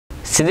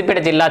సిద్దిపేట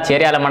జిల్లా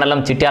చేర్యాల మండలం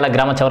చిట్యాల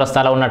గ్రామ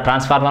చౌరస్తాలో ఉన్న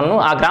ట్రాన్స్ఫార్మర్ను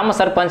ఆ గ్రామ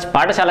సర్పంచ్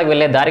పాఠశాలకు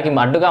వెళ్లే దారికి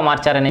అడ్డుగా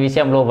మార్చారనే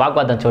విషయంలో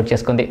వాగ్వాదం చోటు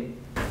చేసుకుంది.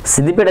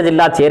 సిద్దిపేట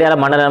జిల్లా చేర్యాల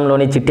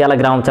మండలంలోని చిట్యాల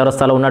గ్రామం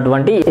చౌరస్తాలో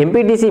ఉన్నటువంటి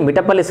ఎంపీటీసీ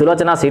మిట్టపల్లి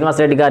సులోచన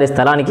శ్రీనివాసరెడ్డి గారి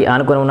స్థలానికి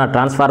ఆనుకొని ఉన్న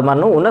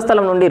ట్రాన్స్ఫార్మర్ను ఉన్న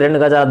స్థలం నుండి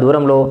 2 గజాల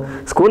దూరంలో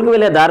స్కూల్కు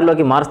వెళ్లే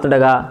దారిలోకి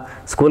మారుస్తుండగా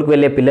స్కూల్కు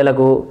వెళ్లే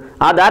పిల్లలకు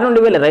ఆ దారి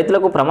నుండి వెళ్లే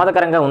రైతులకు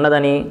ప్రమాదకరంగా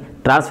ఉన్నదని,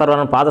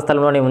 ట్రాన్స్ఫార్మర్ను పాత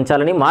స్థలంలోనే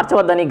ఉంచాలని,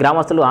 మార్చవద్దని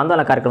గ్రామస్తులు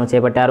ఆందోళన కార్యక్రమం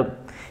చేపట్టారు.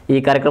 ఈ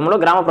కార్యక్రమంలో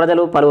గ్రామ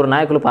ప్రజలు, పలువురు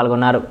నాయకులు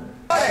పాల్గొన్నారు.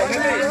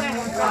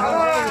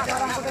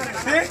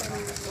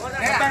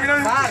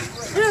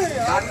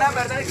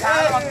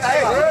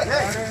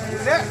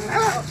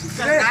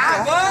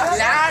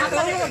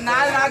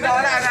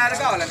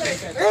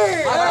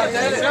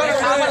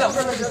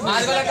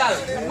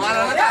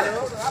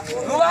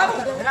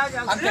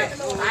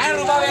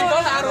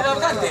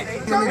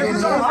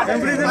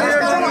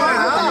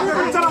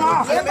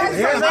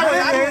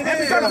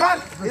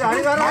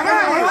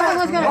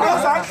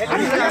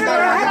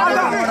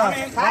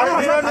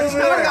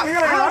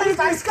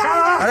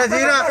 अरे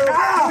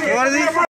जीरा